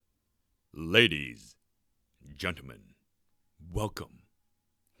Ladies, gentlemen, welcome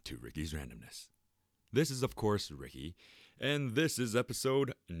to Ricky's Randomness. This is, of course, Ricky, and this is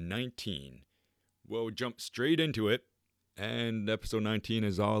episode 19. We'll jump straight into it, and episode 19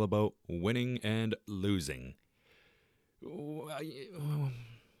 is all about winning and losing. How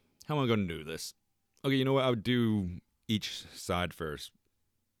am I going to do this? Okay, you know what? I'll do each side first.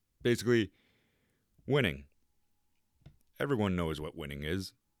 Basically, winning. Everyone knows what winning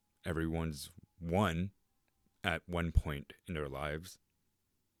is. Everyone's won at one point in their lives.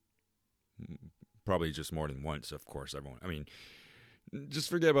 Probably just more than once, of course, everyone. I mean, just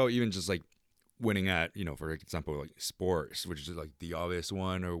forget about even just like winning at, for example, like sports, which is like the obvious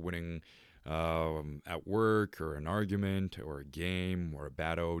one, or winning at work, or an argument, or a game, or a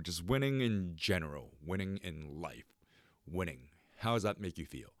battle. Just winning in general, winning in life, winning. How does that make you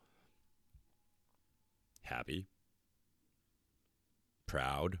feel? Happy?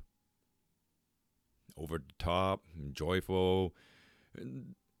 Proud? Over the top? Joyful?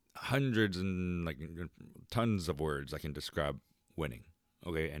 Hundreds and like tons of words I can describe winning,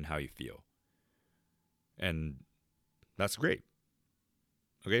 okay, and how you feel. And that's great.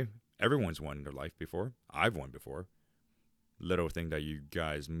 Okay? Everyone's won in their life before. I've won before. Little thing that you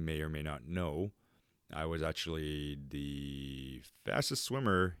guys may or may not know, I was actually the fastest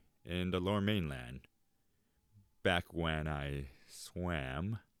swimmer in the lower mainland back when I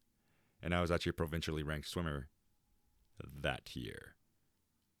swam. And I was actually a provincially ranked swimmer that year.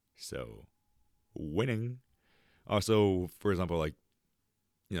 So, winning. Also, for example, like,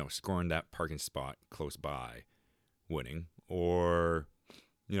 scoring that parking spot close by, winning. Or,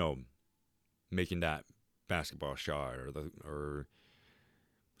 making that basketball shot, or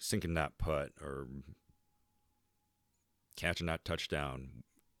sinking that putt, or catching that touchdown.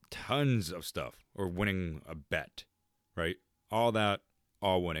 Tons of stuff. Or winning a bet, right? All that,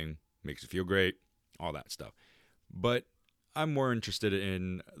 all winning, makes you feel great, all that stuff. But I'm more interested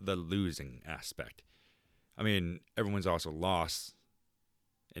in the losing aspect. I mean, everyone's also lost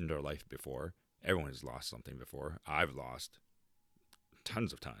in their life before. Everyone's lost something before. I've lost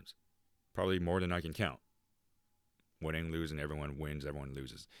tons of times. Probably more than I can count. Winning, losing, everyone wins, everyone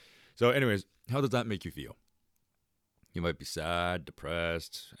loses. So anyways, how does that make you feel? You might be sad,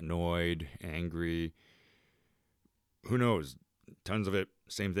 depressed, annoyed, angry. Who knows? Tons of it,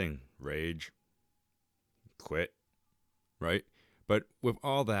 same thing. Rage, quit, right? But with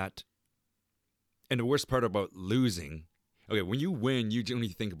all that, and the worst part about losing, okay, when you win, you only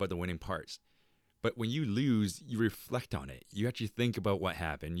think about the winning parts. But when you lose, you reflect on it. You actually think about what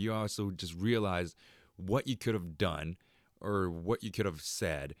happened. You also just realize what you could have done, or what you could have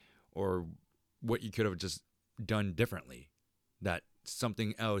said, or what you could have just done differently. That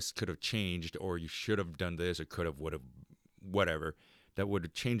something else could have changed, or you should have done this, or could have, would have, whatever, that would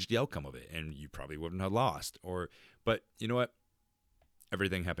have changed the outcome of it, and you probably wouldn't have lost. But you know what?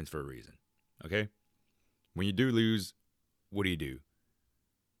 Everything happens for a reason. Okay? When you do lose, what do?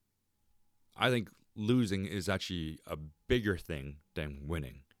 I think losing is actually a bigger thing than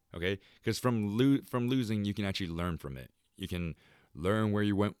winning. Okay? Because from losing, you can actually learn from it. You can learn where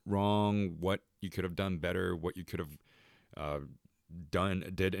you went wrong, what you could have done better, what you could have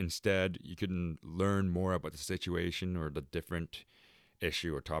did instead. You can learn more about the situation or the different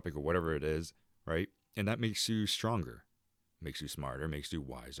issue or topic or whatever it is, right? And that makes you stronger, makes you smarter, makes you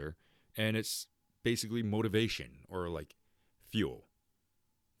wiser. And it's basically motivation, or like fuel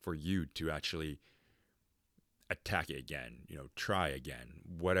for you to actually attack it again, try again,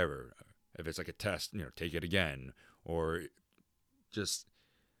 whatever. If it's like a test, take it again. Or just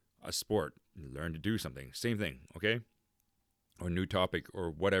a sport, learn to do something. Same thing, okay? Or new topic, or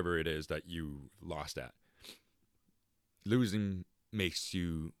whatever it is that you lost at. Losing makes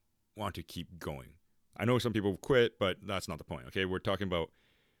you want to keep going. I know some people quit, but that's not the point, okay? We're talking about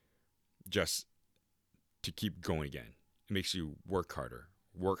just to keep going again. It makes you work harder,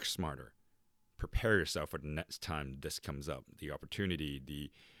 work smarter, prepare yourself for the next time this comes up, the opportunity,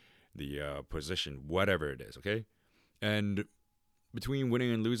 the position, whatever it is, okay? And between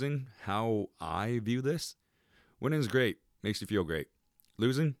winning and losing, how I view this, winning is great, makes you feel great.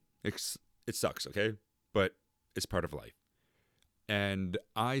 Losing, it sucks, okay? But it's part of life. And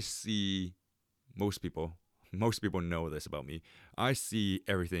I see most people know this about me. I see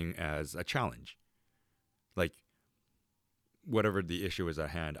everything as a challenge. Like, whatever the issue is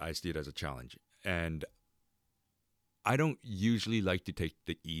at hand, I see it as a challenge. And I don't usually like to take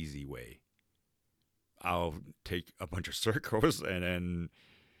the easy way. I'll take a bunch of circles and then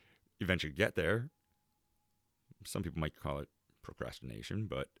eventually get there. Some people might call it procrastination,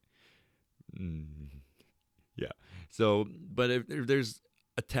 but yeah. So, but if there's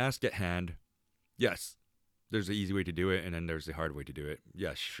a task at hand, yes, there's the easy way to do it, and then there's the hard way to do it.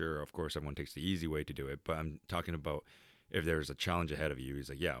 Yes, sure, of course, everyone takes the easy way to do it, but I'm talking about if there's a challenge ahead of you, he's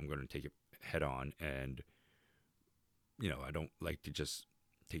like, yeah, I'm going to take it head on. And, I don't like to just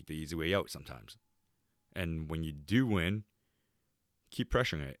take the easy way out sometimes. And when you do win, keep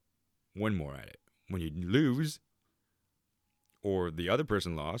pressuring it, win more at it. When you lose, or the other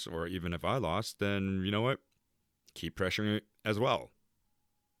person lost, or even if I lost, then you know what? Keep pressuring it as well.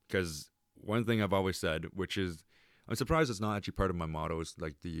 Because one thing I've always said, which is, I'm surprised it's not actually part of my motto, is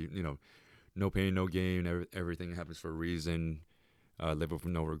like no pain, no gain, everything happens for a reason, live with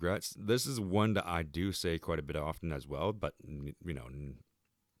no regrets. This is one that I do say quite a bit often as well, but,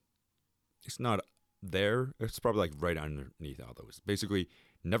 it's not there. It's probably like right underneath all those. Basically,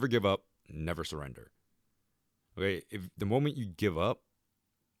 never give up, never surrender. Okay, if the moment you give up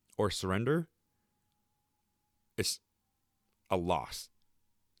or surrender, it's a loss.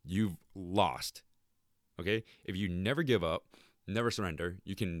 You've lost. Okay? If you never give up, never surrender,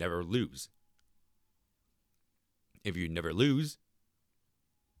 you can never lose. If you never lose,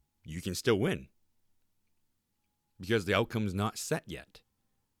 you can still win. Because the outcome's not set yet.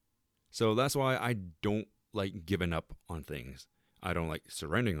 So that's why I don't like giving up on things. I don't like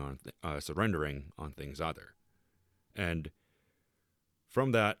surrendering on things either. And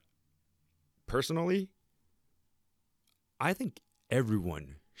from that, personally, I think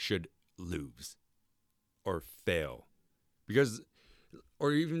everyone should lose or fail. Because,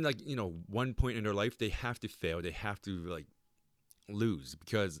 or even like, one point in their life, they have to fail. They have to like lose,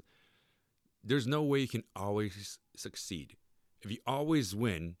 because there's no way you can always succeed. If you always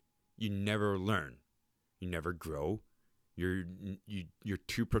win, you never learn. You never grow. You're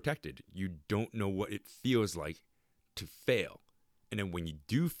too protected. You don't know what it feels like to fail. And then when you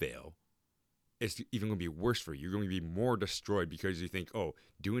do fail, it's even going to be worse for you. You're going to be more destroyed because you think, oh,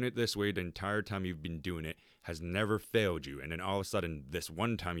 doing it this way the entire time you've been doing it has never failed you. And then all of a sudden, this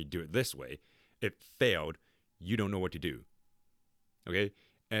one time you do it this way, it failed. You don't know what to do. Okay?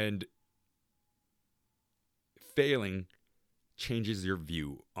 And failing changes your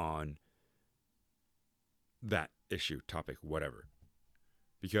view on that issue, topic, whatever.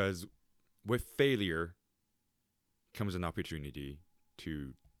 Because with failure comes an opportunity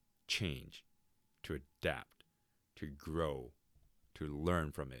to change, to adapt, to grow, to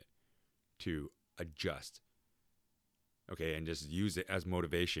learn from it, to adjust. Okay, and just use it as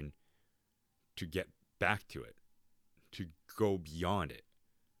motivation to get back to it, to go beyond it.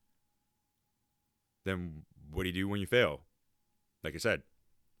 Then what do you do when you fail? Like I said,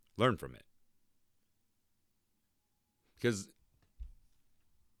 learn from it. Because,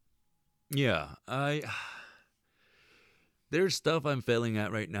 yeah, there's stuff I'm failing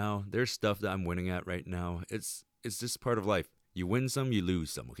at right now. There's stuff that I'm winning at right now. It's just part of life. You win some, you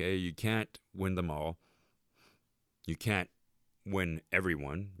lose some, okay? You can't win them all. You can't win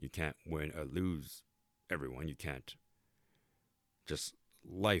everyone. You can't win or lose everyone. You can't. Just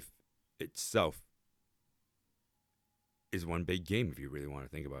life itself is one big game if you really want to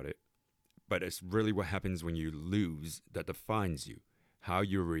think about it. But it's really what happens when you lose that defines you. How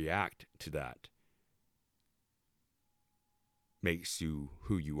you react to that makes you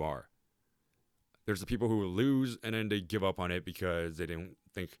who you are. There's the people who will lose and then they give up on it because they don't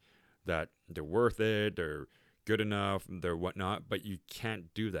think that they're worth it, they're good enough, they're whatnot. But you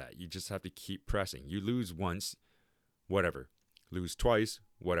can't do that. You just have to keep pressing. You lose once, whatever. Lose twice,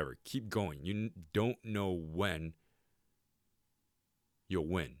 whatever. Keep going. You don't know when you'll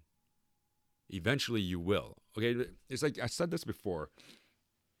win. Eventually you will. Okay, it's like I said this before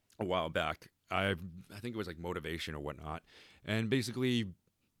a while back. I think it was like motivation or whatnot. And basically,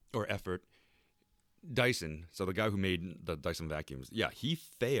 or effort, Dyson, so the guy who made the Dyson vacuums, yeah, he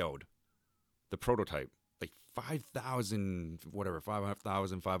failed the prototype like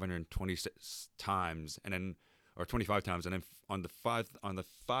 5,526 times, and then, or 25 times, and then on the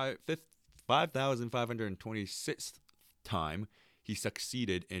 5,526th time, he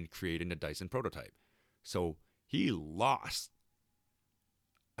succeeded in creating the Dyson prototype. So he lost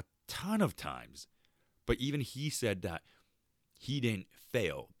a ton of times, but even he said that he didn't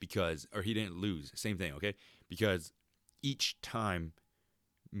fail or he didn't lose. Same thing, okay? Because each time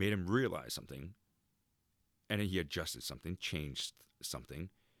made him realize something, and then he adjusted something, changed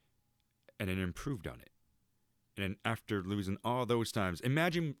something, and then improved on it. And then after losing all those times,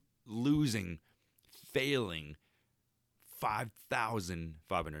 imagine failing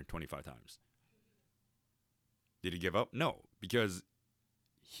 5,525 times. Did he give up? No, because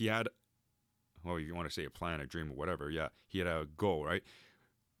he had, well, you want to say a plan, a dream, or whatever. Yeah, he had a goal, right?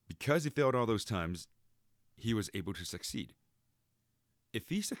 Because he failed all those times, he was able to succeed. if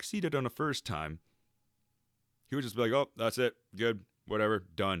he succeeded on the first time, he would just be like, oh, that's it. Good. Whatever.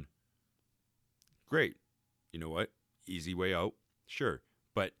 Done. Great. You know what? Easy way out. Sure.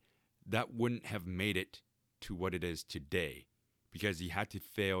 But that wouldn't have made it to what it is today because he had to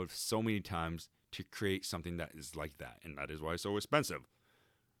fail so many times to create something that is like that. And that is why it's so expensive.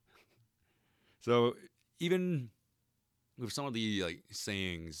 So even with some of the like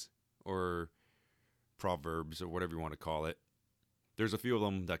sayings or proverbs or whatever you want to call it, there's a few of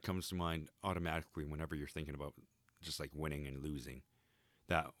them that comes to mind automatically whenever you're thinking about just like winning and losing.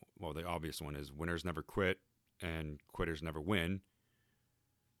 That, well, the obvious one is winners never quit and quitters never win.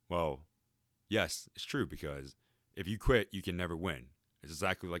 Well, yes, it's true because if you quit, you can never win. It's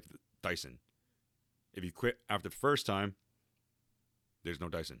exactly like Dyson. If you quit after the first time, there's no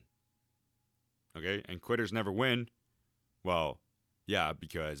Dyson. Okay? And quitters never win. Well, yeah,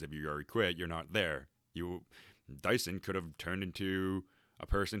 because if you already quit, you're not there. Dyson could have turned into a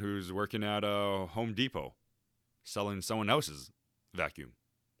person who's working at a Home Depot selling someone else's vacuum.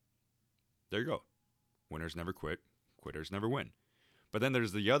 There you go. Winners never quit. Quitters never win. But then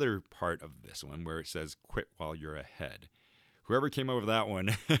there's the other part of this one where it says quit while you're ahead. Whoever came up with that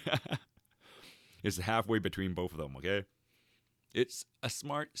one is halfway between both of them, okay? It's a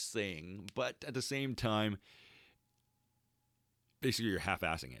smart saying, but at the same time, basically you're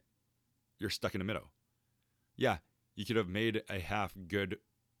half-assing it. You're stuck in the middle. Yeah, you could have made a half good,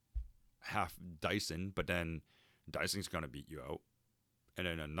 half Dyson, but then Dyson's going to beat you out. And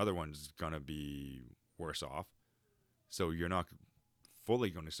then another one's going to be worse off. So you're not fully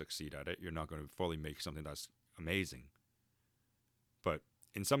going to succeed at it. You're not going to fully make something that's amazing. But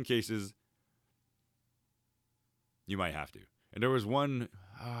in some cases, you might have to. And there was one,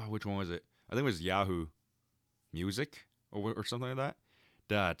 which one was it? I think it was Yahoo Music or something like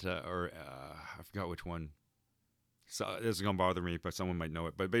that. I forgot which one. So this is going to bother me, but someone might know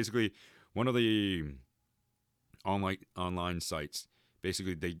it. But basically, one of the online sites,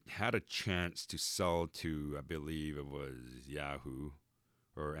 basically they had a chance to sell to, I believe it was Yahoo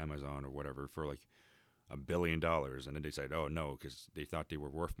or Amazon or whatever, for like $1 billion. And then they said, oh no, because they thought they were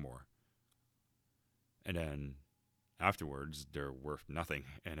worth more. And then afterwards, they're worth nothing.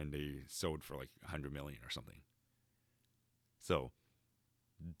 And then they sold for like 100 million or something. So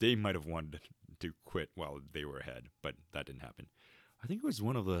they might have wanted to quit while they were ahead, but that didn't happen. I think it was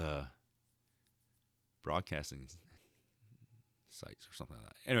one of the broadcasting sites or something like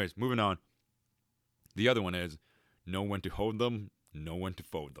that. Anyways, moving on. The other one is know when to hold them, know when to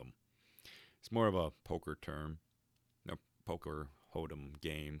fold them. It's more of a poker term, a poker hold'em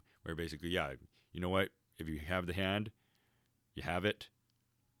game where basically, yeah, you know what? If you have the hand, you have it,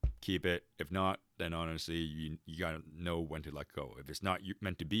 keep it. If not, then honestly, you gotta know when to let go. If it's not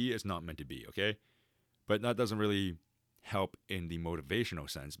meant to be, it's not meant to be, okay? But that doesn't really help in the motivational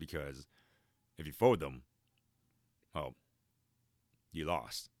sense because if you fold them, well, you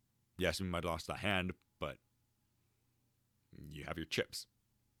lost. Yes, you might have lost the hand, but you have your chips.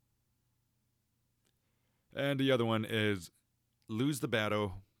 And the other one is lose the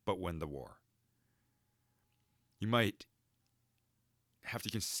battle, but win the war. You might have to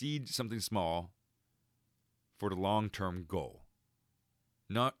concede something small for the long-term goal.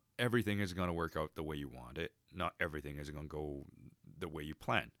 Not everything is going to work out the way you want it. Not everything is going to go the way you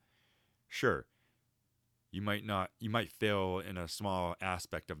plan. Sure, you might fail in a small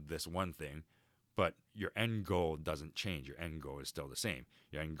aspect of this one thing, but your end goal doesn't change. Your end goal is still the same.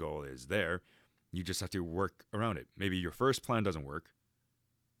 Your end goal is there. You just have to work around it. Maybe your first plan doesn't work.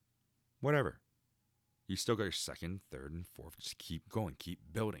 Whatever. You still got your second, third, and fourth. Just keep going. Keep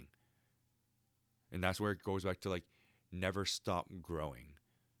building. And that's where it goes back to like never stop growing.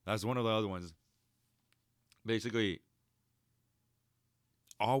 That's one of the other ones. Basically,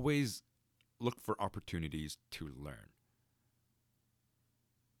 always look for opportunities to learn.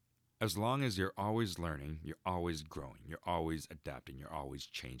 As long as you're always learning, you're always growing, you're always adapting, you're always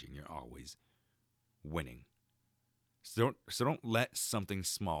changing, you're always winning. So don't let something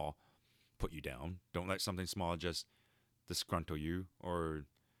small put you down. Don't let something small just disgruntle you or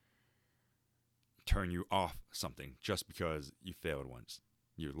turn you off something just because you failed once.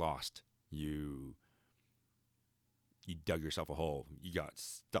 You lost. You dug yourself a hole. You got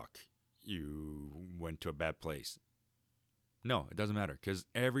stuck. You went to a bad place. No, it doesn't matter because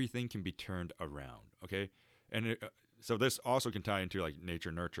everything can be turned around, okay? And so this also can tie into like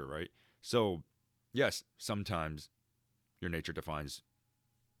nature nurture, right? So yes, sometimes your nature defines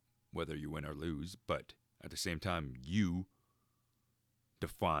whether you win or lose, but at the same time, you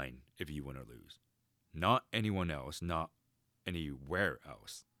define if you win or lose. Not anyone else, not anywhere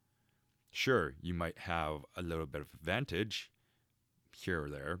else. Sure, you might have a little bit of advantage here or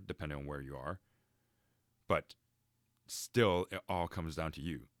there, depending on where you are. But still, it all comes down to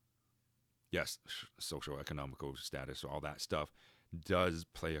you. Yes, social, economical status, all that stuff does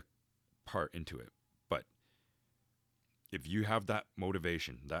play a part into it. But if you have that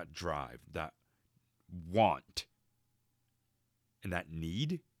motivation, that drive, that want, and that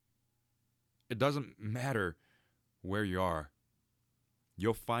need, it doesn't matter where you are,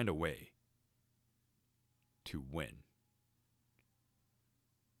 you'll find a way to win.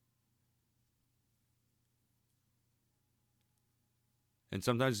 And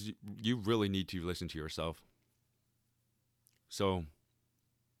sometimes you really need to listen to yourself. So,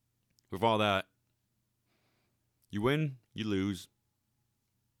 with all that, you win, you lose.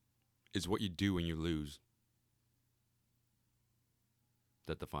 It's what you do when you lose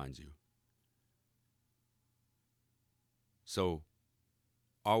that defines you. So,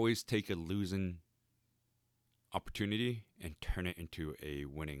 always take a losing opportunity and turn it into a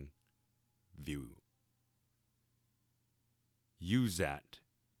winning view. Use that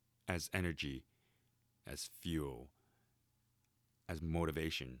as energy, as fuel, as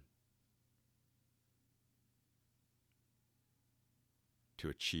motivation to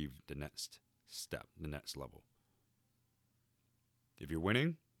achieve the next step, the next level. If you're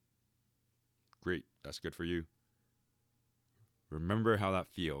winning, great, that's good for you. Remember how that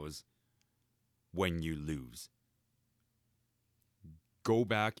feels when you lose. Go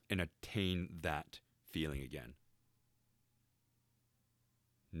back and attain that feeling again.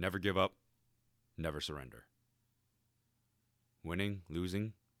 Never give up, never surrender. Winning,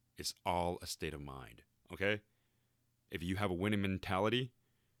 losing, it's all a state of mind, okay? If you have a winning mentality,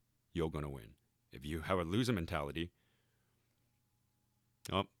 you're going to win. If you have a losing mentality,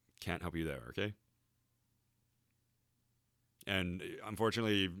 can't help you there, okay? And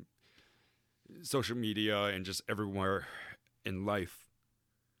unfortunately, social media and just everywhere in life,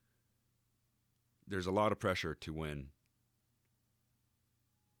 there's a lot of pressure to win.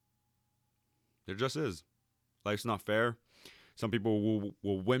 There just is. Life's not fair. Some people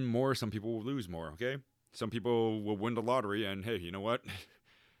will win more, some people will lose more, okay? Some people will win the lottery and hey, you know what?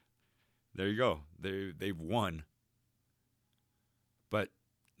 There you go. They've won. But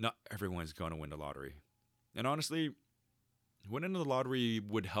not everyone's going to win the lottery. And honestly, winning the lottery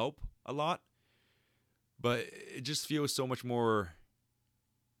would help a lot, but it just feels so much more,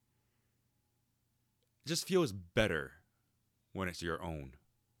 it just feels better when it's your own,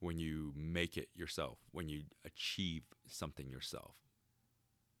 when you make it yourself, when you achieve something yourself.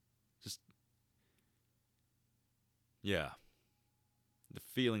 Just, yeah. The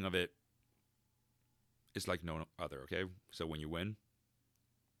feeling of it is like no other, okay? So when you win,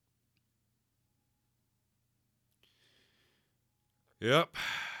 yep.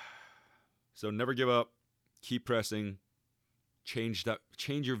 So never give up. Keep pressing. Change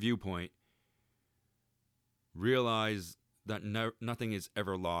your viewpoint. Realize that nothing is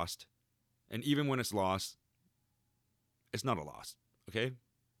ever lost. And even when it's lost, it's not a loss, okay?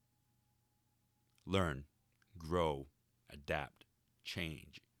 Learn, grow, adapt,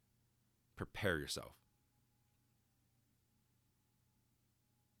 change. Prepare yourself.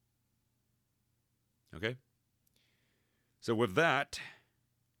 Okay? So with that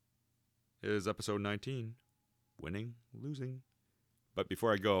is episode 19, winning, losing. But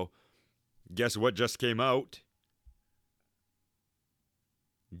before I go, guess what just came out?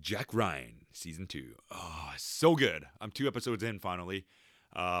 Jack Ryan, season 2. Oh, so good. I'm 2 episodes in finally.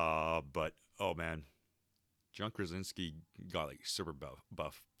 But, oh man. John Krasinski got like super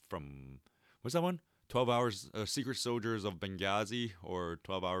buff from, what's that one? 12 Hours, Secret Soldiers of Benghazi, or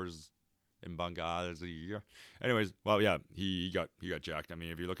 12 Hours in Benghazi. Anyways, well, yeah, he got jacked. I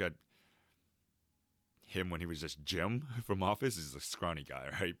mean, if you look at him when he was just Jim from Office, he's a scrawny guy,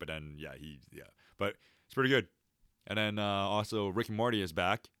 right? But then, yeah. But it's pretty good. And then also Rick and Morty is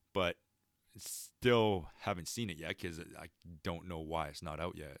back, but still haven't seen it yet because I don't know why it's not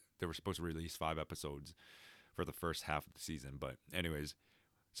out yet. They were supposed to release 5 episodes for the first half of the season. But anyways,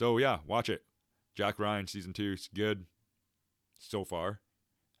 so yeah, watch it. Jack Ryan, season 2, it's good so far.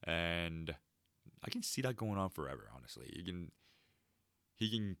 And I can see that going on forever, honestly. He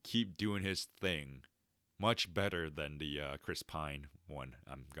can keep doing his thing much better than the Chris Pine one,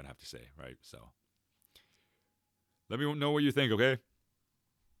 I'm going to have to say, right? So let me know what you think, okay?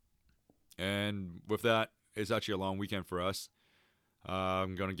 And with that, it's actually a long weekend for us.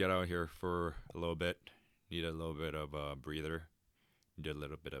 I'm going to get out here for a little bit. Need a little bit of a breather. Need a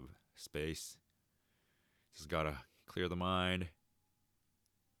little bit of space. Just got to clear the mind.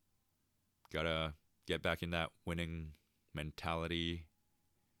 Got to get back in that winning mentality.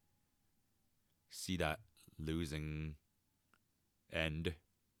 See that losing end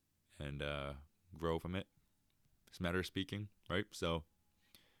and grow from it. It's a matter of speaking, right? So,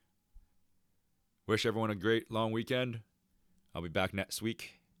 wish everyone a great long weekend. I'll be back next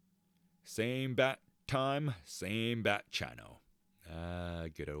week. Same bat time, same bat channel.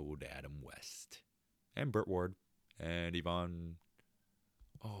 Good old Adam West. And Burt Ward. And Yvonne.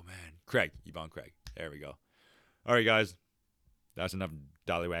 Oh, man. Craig. Yvonne Craig. There we go. All right, guys. That's enough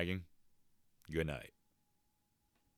dollywagging. Good night.